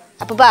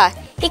 അപ്പപ്പാ,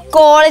 ഈ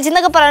കോളേജ്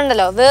എന്നൊക്കെ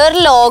പറയണ്ടല്ലോ വേറൊരു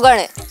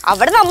ലോകമാണ്.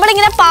 അവിടെ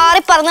നമ്മളിങ്ങനെ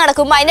പാറി പറന്ന്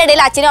നടക്കുമ്പോ അതിന്റെ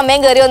ഇടയിൽ അച്ഛനും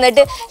അമ്മയും കയറി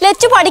വന്നിട്ട്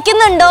ലച്ചു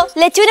പഠിക്കുന്നുണ്ടോ,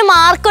 ലച്ചുവിന്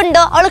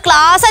മാർക്കുണ്ടോ, അവള്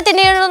ക്ലാസ്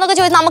അറ്റൻഡ് ചെയ്യണോ എന്നൊക്കെ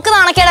ചോദിച്ചു നമുക്ക്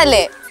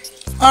നാണക്കേടല്ലേ?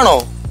 ആണോ?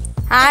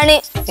 ആണ്.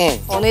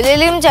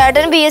 ഒന്നിലും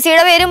ചേട്ടൻ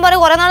PSCയുടെ പേരും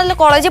പറയും കുറെ നാളല്ലേ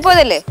കോളേജിൽ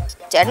പോയതല്ലേ,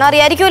 ചേട്ടൻ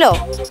അറിയായിരിക്കുമല്ലോ.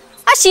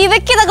 ആ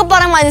ശിവയ്ക്ക് ഇതൊക്കെ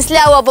പറയാൻ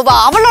മനസ്സിലാവും. അപ്പൊ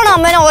അവളാണ്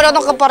അമ്മേനെ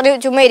ഓരോന്നൊക്കെ പറഞ്ഞ്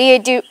ചുമ്മാ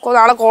എരിയേറ്റ്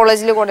നാളെ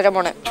കോളേജിൽ കൊണ്ടുവരാൻ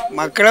പോണേ.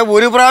 മക്കളെ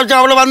ഒരു പ്രാവശ്യം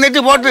അവള് വന്നിട്ട്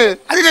പോട്ട്,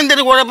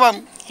 അതിനെന്തൊരു കുഴപ്പം?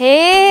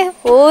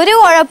 ഒരു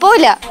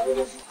കുഴപ്പമില്ല.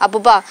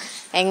 അപ്പൂപ്പാ,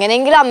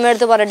 എങ്ങനെയെങ്കിലും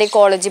അമ്മയടുത്ത് പറഞ്ഞിട്ട് ഈ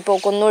കോളേജിൽ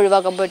പോക്കൊന്നും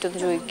ഒഴിവാക്കാൻ പറ്റുമെന്ന്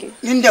ചോദിക്കും.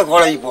 നിന്റെ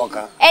കോളേജിൽ പോക്ക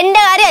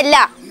എന്റെ കാര്യമല്ല,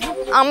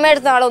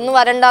 അമ്മയടുത്ത് നാളെ ഒന്നും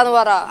വരണ്ടാന്ന്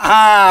പറ.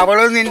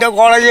 അവള് നിന്റെ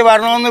കോളേജിൽ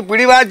വരണമെന്ന്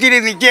പിടിവാച്ചിട്ട്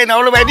നിൽക്കാൻ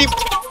അവള് വരും.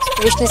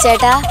 വിഷ്ണു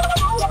ചേട്ടാ.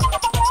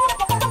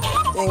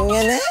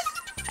 എങ്ങനെ?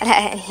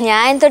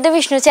 ഞാൻ തൊട്ട്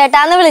വിഷ്ണു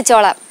ചേട്ടാന്ന്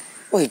വിളിച്ചോളാം.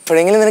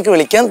 ഇപ്പോഴെങ്കിലും നിനക്ക്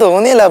വിളിക്കാൻ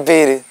തോന്നിയല്ല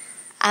പേര്.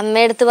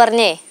 അമ്മയടുത്ത്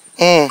പറഞ്ഞേ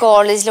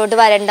കോളേജിലോട്ട്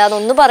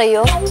വരണ്ടാന്നൊന്ന്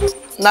പറയോ?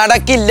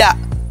 നടക്കില്ല.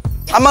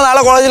 അമ്മ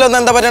നാളെ കോളേജിൽ വന്ന്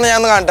എന്താ പറ്റണ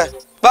ഞാൻ കാണട്ടെ.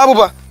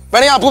 ബാബുപ്പാ,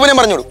 വേണമെങ്കിൽ അപ്പൂപ്പനെയും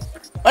പറഞ്ഞോളൂ,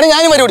 വേണമെങ്കിൽ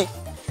ഞാനും വരുകൂടി.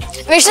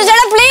 വിഷ്ണു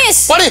ചേട്ടാ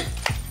പ്ലീസ്.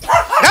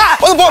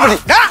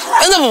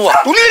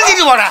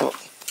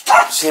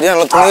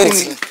 ശരിയാണല്ലോ,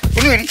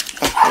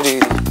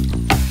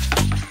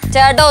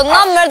 ചേട്ടാ ഒന്നും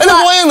അമ്മയടുത്ത്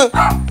പോയെന്ന്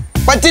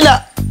പറ്റില്ല.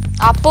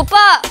 അപ്പൂപ്പ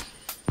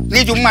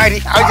നീ ചുമ്മാ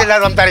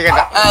ആവശ്യമില്ലാതെ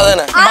സംസാരിക്കണ്ട.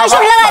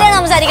 ആവശ്യമുള്ള കാര്യം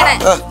സംസാരിക്കണേ.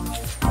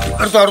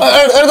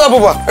 എടുത്താ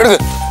അപ്പൂപ്പ, എടുക്ക്.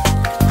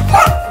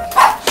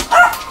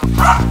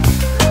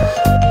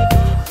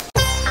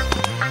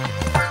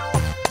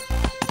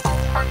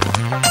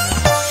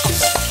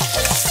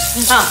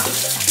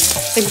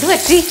 എന്ത്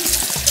പറ്റി?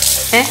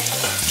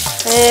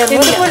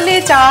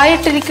 ചായ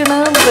ഇട്ടിരിക്കണ്,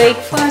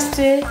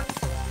 ബ്രേക്ക്ഫാസ്റ്റ്.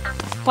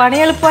 പണി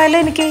എളുപ്പമായല്ലോ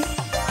എനിക്ക്.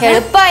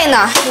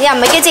 എളുപ്പമായിന്നാ? ഈ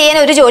അമ്മയ്ക്ക് ചെയ്യാൻ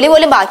ഒരു ജോലി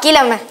പോലും ബാക്കിയില്ല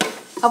അമ്മ.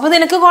 അപ്പൊ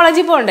നിനക്ക്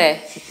കോളേജിൽ പോണ്ടേ?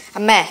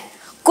 അമ്മേ,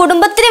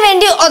 കുടുംബത്തിന്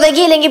വേണ്ടി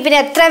ഒതുങ്ങിയില്ലെങ്കിൽ പിന്നെ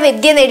എത്ര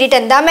വിദ്യ നേടിയിട്ട്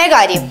എന്താമേ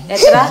കാര്യം?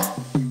 എത്ര?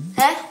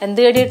 എന്ത്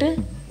നേടിയിട്ട്?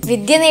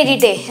 വിദ്യ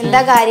നേടിയിട്ടേ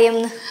എന്താ കാര്യം?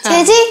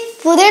 ചേച്ചി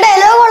പുതിയ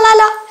ഡയലോഗ്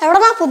കൊള്ളാലോ.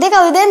 എവിടെന്നാ പുതിയ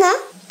കവിതയെന്നാ?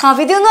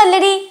 കവിതയൊന്നും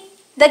അല്ലടി,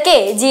 ഇതൊക്കെ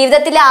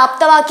ജീവിതത്തിലെ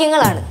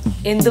ആപ്തവാക്യങ്ങളാണ്.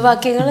 എന്ത്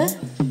വാക്യങ്ങള്?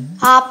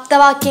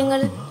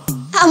 ആപ്തവാക്യങ്ങൾ.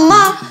 അമ്മ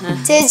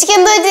ചേച്ചിക്ക്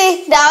എന്തോ പറ്റി?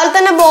 രാവിലെ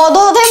തന്നെ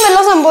ബോധോദയം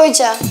വല്ലതും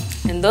സംഭവിച്ചാ?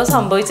 എന്തോ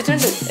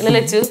സംഭവിച്ചിട്ടുണ്ട് അല്ലേ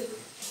ലച്ചു?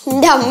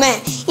 എന്റെ അമ്മേ,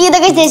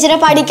 ഇതൊക്കെ ചേച്ചിയുടെ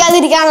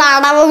പഠിക്കാതിരിക്കാനുള്ള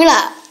അടവുകളാ.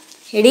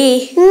 എടി,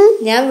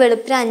 ഞാൻ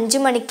വെളുപ്പിന് 5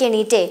 മണിക്ക്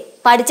എണീറ്റേ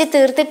പഠിച്ച്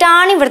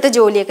തീർത്തിട്ടാണ് ഇവിടുത്തെ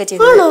ജോലിയൊക്കെ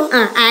ചെയ്തത്.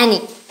 ആനി,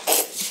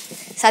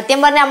 സത്യം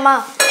പറഞ്ഞ അമ്മ,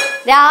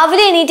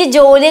 രാവിലെ എണീറ്റ്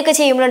ജോലിയൊക്കെ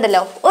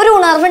ചെയ്യുമ്പോഴുണ്ടല്ലോ ഒരു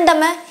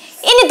ഉണർവുണ്ടമ്മ.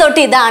 ഇനി തൊട്ട്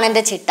ഇതാണ്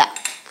എന്റെ ചിട്ട.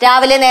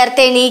 രാവിലെ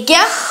നേരത്തെ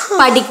എണീക്കുക,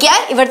 പഠിക്കുക,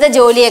 ഇവിടുത്തെ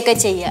ജോലിയൊക്കെ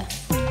ചെയ്യുക.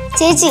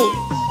 ചേച്ചി,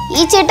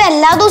 ഈ ചിട്ട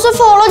എല്ലാ ദിവസവും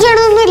ഫോളോ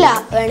ചെയ്യണമെന്നൊന്നുമില്ല.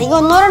 വേണമെങ്കിൽ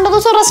 1-2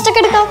 ദിവസം റെസ്റ്റ്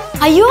ഒക്കെ എടുക്കാം.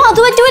 അയ്യോ,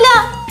 അത് പറ്റൂല.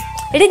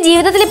 എടി,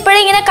 ജീവിതത്തിൽ ഇപ്പോഴും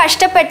ഇങ്ങനെ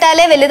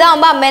കഷ്ടപ്പെട്ടാലേ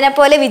വലുതാവുമ്പോ അമ്മേനെ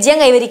പോലെ വിജയം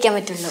കൈവരിക്കാൻ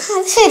പറ്റുള്ളൂ.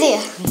 അത് ശരിയാ.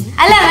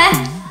 അല്ല അമ്മേ?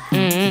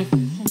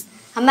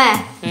 അമ്മേ,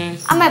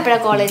 അമ്മ എപ്പോഴാ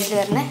കോളേജിൽ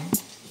വരണേ?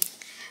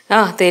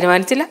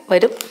 തീരുമാനിച്ചില്ല,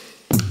 വരും.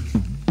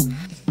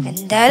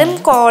 എന്തായാലും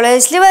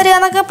കോളേജിൽ വരിക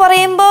എന്നൊക്കെ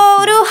പറയുമ്പോ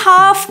ഒരു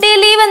ഹാഫ് ഡേ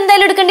ലീവ്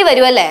എന്തായാലും എടുക്കേണ്ടി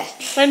വരുമല്ലേ?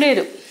 വേണ്ടി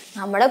വരും.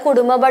 നമ്മുടെ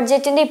കുടുംബ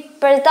ബഡ്ജറ്റിന്റെ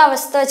ഇപ്പോഴത്തെ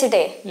അവസ്ഥ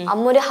വെച്ചിട്ടേ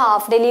അമ്മ ഒരു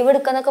ഹാഫ് ഡേ ലീവ്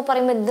എടുക്കാന്നൊക്കെ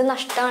പറയുമ്പോ എന്ത്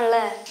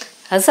നഷ്ടമാണല്ലേ?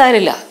 അത്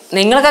സാരില്ല,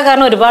 നിങ്ങളൊക്കെ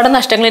കാരണം ഒരുപാട്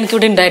നഷ്ടങ്ങൾ എനിക്ക്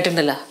ഇവിടെ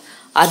ഉണ്ടായിട്ടുണ്ടല്ലോ.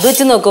 അത്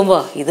വെച്ച് നോക്കുമ്പോ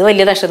ഇത്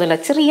വലിയ നഷ്ടമൊന്നുമില്ല,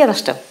 ചെറിയ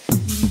നഷ്ടം.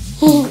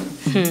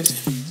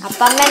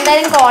 അപ്പൊ അമ്മ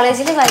എന്തായാലും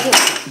കോളേജിൽ വരും.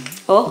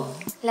 ഓ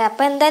അല്ലെ,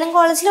 അപ്പൊ എന്തായാലും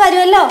കോളേജിൽ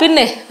വരുമല്ലോ.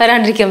 പിന്നെ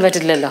വരാണ്ടിരിക്കാൻ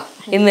പറ്റില്ലല്ലോ,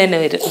 ഇന്ന് തന്നെ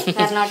വരും.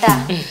 വരണോട്ടാ.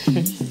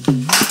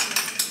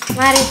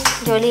 മാറി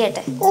ജോലി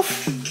ചെയ്യട്ടെ.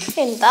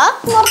 എന്താ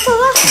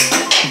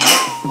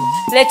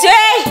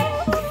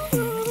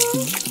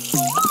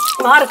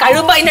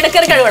കഴിവുമ്പോ അതിന്റെ ഇടയ്ക്ക്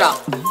കഴിവണോ?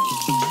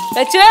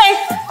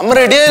 അമ്മ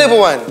റെഡിയായാലേ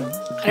പോവാൻ?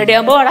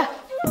 റെഡിയാകുമ്പോ വാടാ.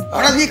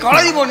 നീ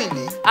കോളേജിൽ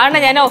പോണില്ലേ? ആണ്,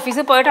 ഞാൻ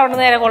ഓഫീസിൽ പോയിട്ട് അവിടെ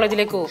നേരെ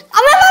കോളേജിലേക്ക് പോകും.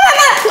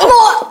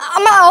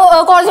 അമ്മ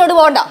കോളേജോട്ട്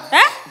പോകണ്ട.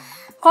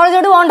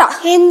 കോളേജോട്ട് പോകണ്ട.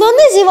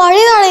 എന്തോന്ന് ചേച്ചി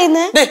വഴി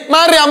തടയുന്നേ?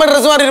 അമ്മ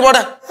ഡ്രസ് മാറിയിട്ട്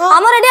പോട്ടെ.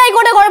 അമ്മ റെഡി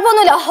ആയിക്കോട്ടെ,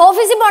 കുഴപ്പമൊന്നുമില്ല.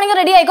 ഓഫീസിൽ പോണെങ്കിൽ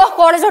റെഡി ആയിക്കോ.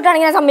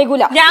 കോളേജോട്ടാണെങ്കിൽ ഞാൻ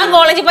സമ്മതിക്കൂല. ഞാൻ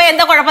കോളേജിൽ പോയി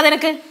എന്താ കുഴപ്പം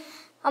നിനക്ക്?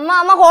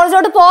 അമ്മ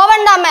കോളേജോട്ട്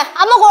പോവണ്ട.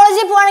 അമ്മ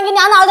കോളേജിൽ പോവാണെങ്കിൽ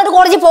ഞാൻ നാളെ തൊട്ട്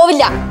കോളേജിൽ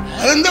പോവില്ല.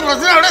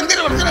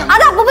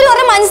 അത് അപ്പൊ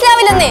പറഞ്ഞ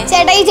മനസ്സിലാവില്ലെന്നേ.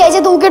 ചേട്ടാ, ഈ ചേച്ചി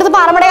തൂക്കിയെടുത്ത്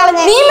പാറമട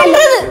കളഞ്ഞേ. നീ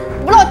മിണ്ടരുത്.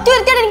 ഇവിടെ ഒറ്റ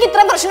വരുത്തിയാണ് എനിക്ക്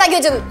ഇത്രയും പ്രശ്നമാക്കി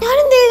വെച്ചത്. ഞാൻ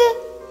എന്ത് ചെയ്ത്?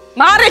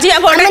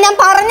 ഞാൻ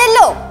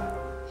പറഞ്ഞല്ലോ.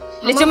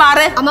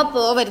 അമ്മ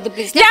പോവരുത്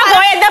പ്ലീസ്. ഞാൻ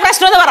പോയ എന്താ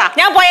പ്രശ്നം എന്ന് പറ.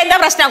 ഞാൻ പോയ എന്താ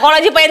പ്രശ്നം?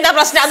 കോളേജിൽ പോയ എന്താ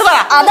പ്രശ്നം അത് പറ.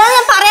 അതാണ്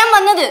ഞാൻ പറയാൻ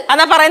വന്നത്.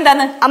 അതാ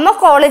പറയാൻ. അമ്മ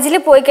കോളേജിൽ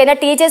പോയി കഴിഞ്ഞാൽ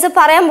ടീച്ചേഴ്സ്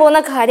പറയാൻ പോകുന്ന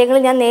കാര്യങ്ങൾ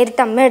ഞാൻ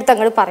നേരിട്ട് അമ്മയെടുത്ത്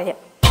അങ്ങോട്ട് പറയാം.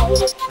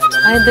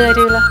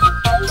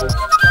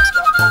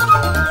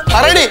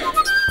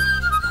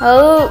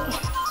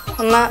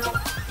 അമ്മ,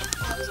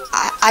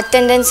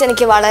 അറ്റൻഡൻസ്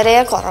എനിക്ക് വളരെ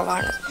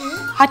കുറവാണ്.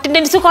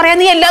 അറ്റൻഡൻസ് കുറയാൻ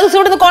നീ എല്ലാ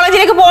ദിവസവും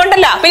കോളേജിലേക്ക്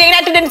പോകണ്ടല്ലോ. പിന്നെ എങ്ങനെ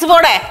അറ്റൻഡൻസ്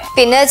പോടെ?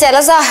 പിന്നെ ചില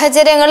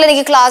സാഹചര്യങ്ങളിൽ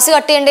എനിക്ക് ക്ലാസ്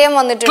കട്ട് ചെയ്യേണ്ടതും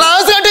വന്നിട്ടുണ്ട്.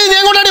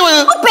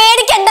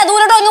 പേടിക്കണ്ട,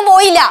 ദൂരോട്ടൊന്നും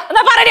പോയില്ല.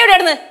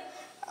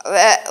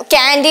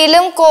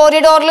 ക്യാൻറ്റീനിലും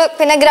കോറിഡോറിൽ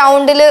പിന്നെ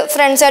ഗ്രൗണ്ടിൽ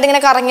ഫ്രണ്ട്സായിട്ട്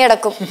ഇങ്ങനെ കറങ്ങി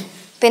കിടക്കും.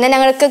 പിന്നെ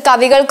ഞങ്ങൾക്ക്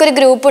കവികൾക്കൊരു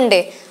ഗ്രൂപ്പ് ഉണ്ട്.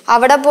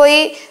 അവിടെ പോയി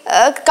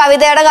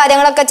കവിതയുടെ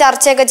കാര്യങ്ങളൊക്കെ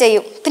ചർച്ചയൊക്കെ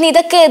ചെയ്യും. പിന്നെ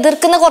ഇതൊക്കെ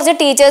എതിർക്കുന്ന കുറച്ച്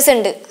ടീച്ചേഴ്സ്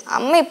ഉണ്ട്.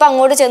 അമ്മ ഇപ്പൊ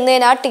അങ്ങോട്ട് ചെന്ന്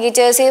കഴിഞ്ഞാൽ ആ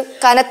ടീച്ചേഴ്സ്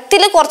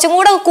കനത്തിൽ കുറച്ചും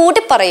കൂടെ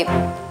കൂട്ടി പറയും.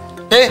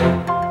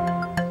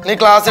 നീ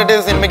ക്ലാസ് ആയിട്ട്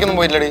സിനിമയ്ക്കൊന്നും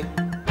പോയില്ലടി?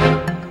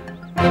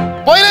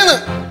 പോയില്ലേ?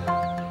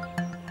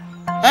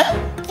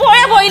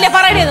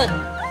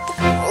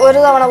 ഒരു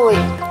തവണ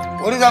പോയി.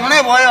 ഒരു തവണ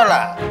പോയോള?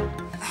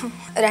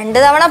 2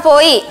 തവണ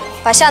പോയി.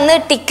 പക്ഷെ അന്ന്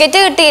ടിക്കറ്റ്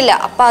കിട്ടിയില്ല.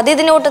 അപ്പൊ അത്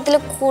ഇതിനൂട്ടത്തിൽ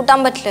കൂട്ടാൻ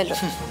പറ്റില്ലല്ലോ.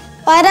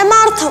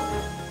 പരമാർത്ഥം.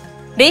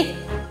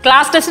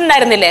 ക്ലാസ് ടെസ്റ്റ്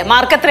ഉണ്ടായിരുന്നില്ലേ?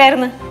 മാർക്ക്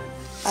എത്രയായിരുന്നു?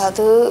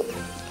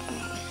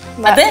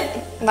 അത്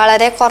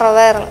വളരെ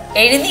കുറവായിരുന്നു.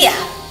 എഴുതിയാ?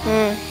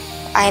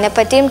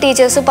 അതിനെപ്പറ്റിയും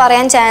ടീച്ചേഴ്സ്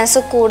പറയാൻ ചാൻസ്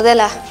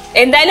കൂടുതലാ.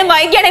 എന്തായാലും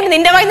വായിക്കുകയാണെങ്കിൽ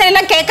നിന്റെ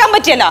വായിന്നെല്ലാം കേൾക്കാൻ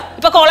പറ്റിയല്ലോ.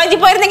 ഇപ്പൊ കോളേജിൽ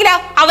പോയിരുന്നെങ്കിലാ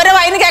അവരെ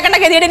വായിന്ന് കേൾക്കേണ്ട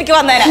ഗതിയോടെ എനിക്ക്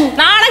വന്നേരാ.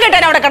 നാളെ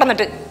കേട്ടാൻ അവിടെ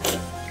കിടന്നിട്ട്.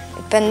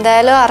 ഇപ്പൊ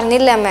എന്തായാലും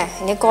അറിഞ്ഞില്ല അമ്മേ,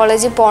 ഇനി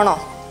കോളേജിൽ പോണോ?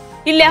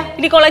 ഇല്ല,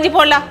 ഇനി കോളേജിൽ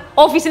പോണില്ല,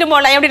 ഓഫീസിലും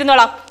പോണില്ല. എവിടെ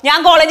ഇരുന്നോളാം. ഞാൻ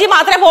കോളേജിൽ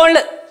മാത്രമേ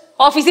പോണുള്ളൂ,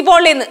 ഓഫീസിൽ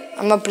പോണില്ലെന്ന്.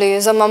 അമ്മ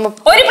പ്ലീസ് അമ്മ.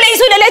 ഒരു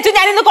പ്ലേസും ഇല്ലല്ലോ.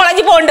 ഞാൻ ഇന്ന്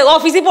കോളേജിൽ പോകണ്ട്,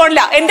 ഓഫീസിൽ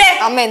പോണില്ല. എന്തേ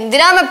അമ്മ?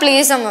 എന്തിനാ അമ്മ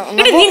പ്ലീസ് അമ്മ?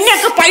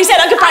 നിന്നൊക്കെ പൈസ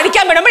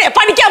പഠിക്കാൻ വേണം,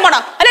 പഠിക്കാൻ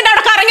പോണം. അല്ലാണ്ട്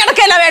അവിടെ കറങ്ങി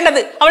നടക്കല്ല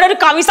വേണ്ടത്. അവിടെ ഒരു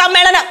കവി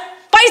സമ്മേളനം.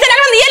 പൈസ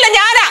നീയല്ല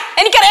ഞാനാ.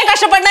 എനിക്കറിയാം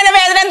കഷ്ടപ്പെടുന്നതിന്റെ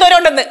വേദന എന്തോരം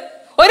ഉണ്ടെന്ന്.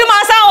 ഒരു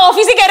മാസം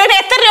ഓഫീസിൽ കയറി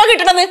എത്ര രൂപ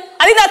കിട്ടണത്?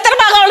 അതിന് എത്ര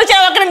ഭാഗം അവള്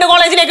ചെലവാക്കുന്നുണ്ട്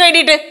കോളേജിലേക്ക്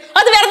വേണ്ടിയിട്ട്.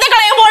 അത് വെറുതെ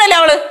കളയാൻ പോണല്ലേ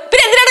അവള്.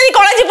 പിന്നെ എന്തിനാണ് നീ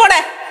കോളേജിൽ പോണേ?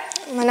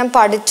 ഞാൻ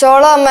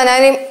പഠിച്ചോളാം അമ്മ,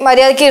 ഞാൻ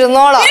മര്യാദക്ക്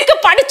ഇരുന്നോളാം. നിനക്ക്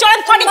പഠിച്ചോളാം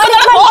നീ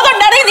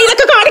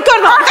ഇതൊക്കെ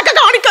കാണിക്കാറുണ്ടോ?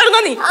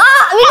 നീ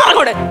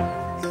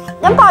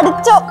ഞാൻ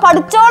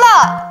പഠിച്ചോളാ.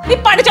 നീ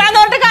പഠിച്ചോളാന്ന്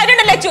പറഞ്ഞിട്ട്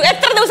കാര്യമുണ്ടല്ലോ.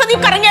 എത്ര ദിവസം നീ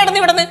കറങ്ങി നടന്നു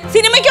ഇവിടുന്ന്?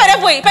 സിനിമയ്ക്ക് വരെ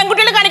പോയി.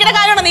 പെൺകുട്ടികൾ കാണിക്കുന്ന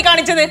കാര്യമാണോ നീ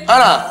കാണിച്ചത്?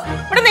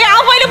 ഇവിടെ ഞാൻ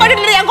പോലും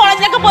പോയിട്ടില്ല. ഞാൻ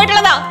കോളേജിലൊക്കെ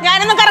പോയിട്ടുള്ളതാ.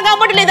 ഞാനൊന്നും കറങ്ങാൻ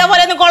പോയിട്ടില്ല.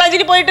 ഇതേപോലെ ഒന്നും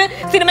കോളേജിൽ പോയിട്ട്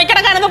സിനിമയ്ക്ക്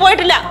നടക്കാനൊന്നും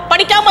പോയിട്ടില്ല.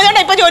 പഠിക്കാൻ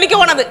പോയതുകൊണ്ട് ഇപ്പൊ ജോലിക്ക്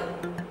പോണത്.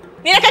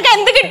 നിനക്കൊക്കെ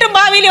എന്ത് കിട്ടും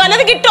ഭാവിയിൽ?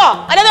 വല്ലത് കിട്ടോ?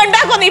 വല്ലതും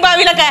ഉണ്ടാക്കോ നീ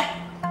ഭാവിയിലൊക്കെ?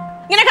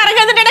 ഇങ്ങനെ കറങ്ങി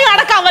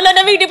നടക്കാം.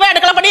 വല്ല വീട്ടിൽ പോയി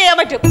അടുക്കള പണി ചെയ്യാൻ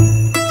പറ്റും.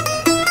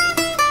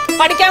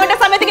 പഠിക്കാൻ വേണ്ട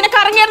സമയത്ത് ഇങ്ങനെ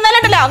കറങ്ങി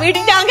നടന്നാലുണ്ടല്ലോ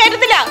വീട്ടിൽ ഞാൻ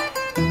കയറ്റത്തില്ല.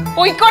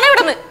 പോയിക്കോളെ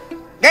ഇവിടുന്ന്.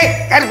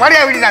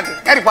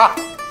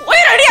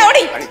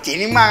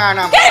 സിനിമ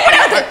കാണാൻ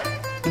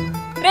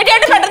റെഡി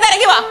ആയിട്ട് പെട്ടെന്ന്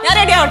ഇറങ്ങി വാ. ഞാൻ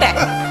റെഡി ആവട്ടെ.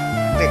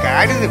 ഇത്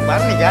കാര്യം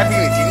പറഞ്ഞ്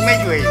ക്യാബിന്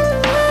സിനിമയ്ക്ക് പോയി.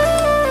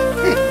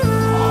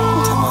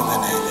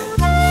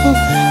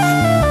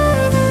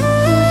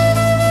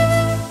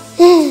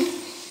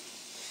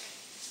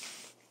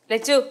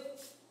 ലച്ചു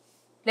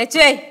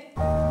ലച്ചുവേ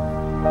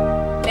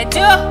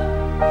ലച്ചു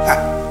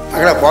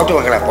മകളെ പോട്ട്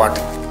മകളെ പോട്ട്.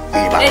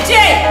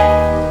 ലച്ചുവേ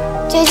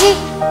ചേച്ചി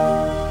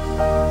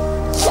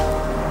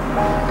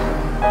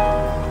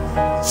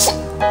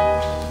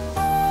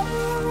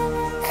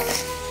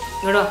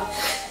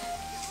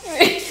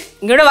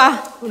ഇങ്ങോട്ട് വാ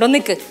ഇവിടെ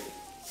നിക്ക്.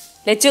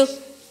 ലച്ചു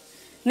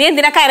നീ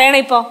എന്തിനാ കരയണ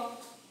ഇപ്പോ?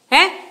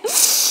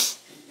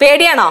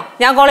 പേടിയാണോ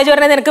ഞാൻ കോളേജ്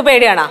പറഞ്ഞത്? നിനക്ക്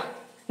പേടിയാണോ?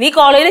 നീ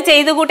കോളേജിൽ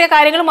ചെയ്തു കൂട്ടിയ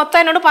കാര്യങ്ങൾ മൊത്തം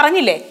എന്നോട്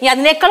പറഞ്ഞില്ലേ? നീ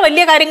അതിനേക്കാൾ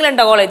വലിയ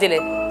കാര്യങ്ങളുണ്ടോ കോളേജില്?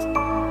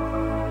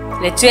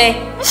 ലച്ചുവേ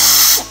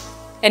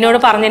എന്നോട്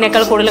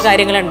പറഞ്ഞതിനേക്കാൾ കൂടുതൽ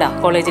കാര്യങ്ങളുണ്ടോ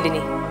കോളേജിൽ?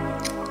 നീ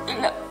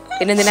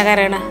പിന്നെന്തിനാ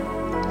കരയണ?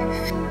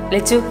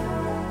 ലച്ചു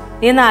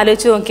നീ ഒന്ന്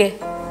ആലോചിച്ച് നോക്കിയേ.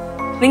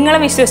 നിങ്ങളെ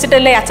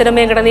വിശ്വസിച്ചിട്ടല്ലേ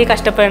അച്ഛനമ്മയും കൂടെ നീ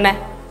കഷ്ടപ്പെടണേ?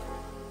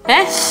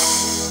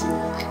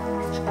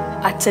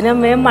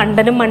 അച്ഛനമ്മയും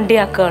മണ്ടനും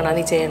മണ്ടിയാക്കുകയാണോ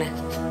നീ ചെയ്യണേ?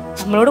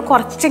 നമ്മളോട്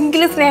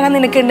കുറച്ചെങ്കിലും സ്നേഹം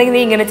നിനക്കുണ്ടെങ്കിൽ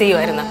നീ ഇങ്ങനെ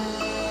ചെയ്യുമായിരുന്ന?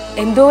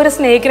 എന്തോരം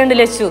സ്നേഹിക്കുന്നുണ്ട്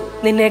ലച്ചു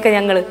നിന്നെയൊക്കെ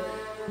ഞങ്ങള്.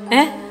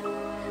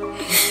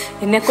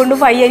 എന്നെ കൊണ്ട്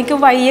വയ്യ, എനിക്ക്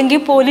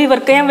വയ്യെങ്കിൽ പോലും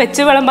ഇവർക്ക് ഞാൻ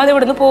വെച്ച് വിളമ്പാതെ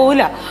ഇവിടുന്ന്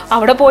പോവില്ല.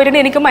 അവിടെ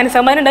പോയിട്ടുണ്ടെങ്കിൽ എനിക്ക്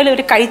മനസ്സമാനം ഉണ്ടാവില്ല.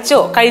 ഇവർ കഴിച്ചോ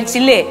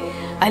കഴിച്ചില്ലേ,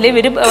 അല്ലെ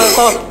ഇവര്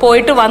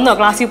പോയിട്ട് വന്നോ,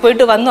 ക്ലാസ്സിൽ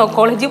പോയിട്ട് വന്നോ,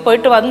 കോളേജിൽ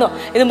പോയിട്ട് വന്നോ,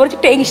 ഇതും കുറച്ച്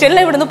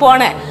ടെൻഷനിലാണ് ഇവിടുന്ന്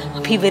പോണേ.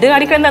 അപ്പൊ ഇവര്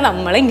കാണിക്കണെന്താ?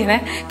 നമ്മളിങ്ങനെ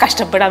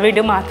കഷ്ടപ്പെടാൻ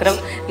വേണ്ടി മാത്രം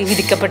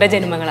വിധിക്കപ്പെട്ട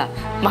ജന്മങ്ങളാ.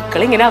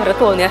 മക്കളിങ്ങനെ അവരെ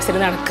തോന്നിയ അവസരം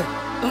നടക്കുക.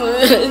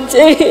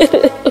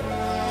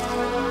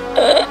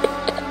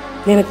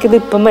 നിനക്കിത്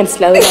ഇപ്പം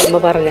മനസ്സിലാവില്ല അമ്മ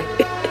പറഞ്ഞ.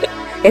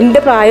 എന്റെ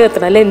പ്രായം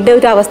എത്തണം, അല്ല എന്റെ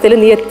ഒരു അവസ്ഥയിൽ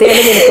നീ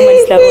എത്തിയാലും നിനക്ക്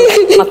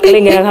മനസ്സിലാവും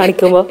മക്കളിങ്ങനെ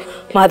കാണിക്കുമ്പോ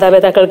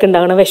മാതാപിതാക്കൾക്ക്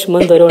ഉണ്ടാകണ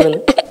വിഷമം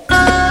എന്തോരമാണെന്ന്.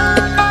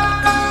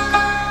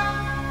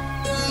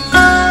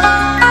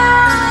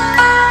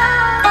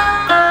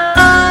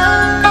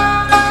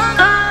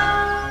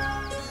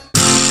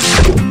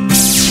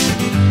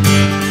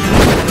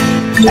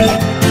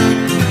 Yeah.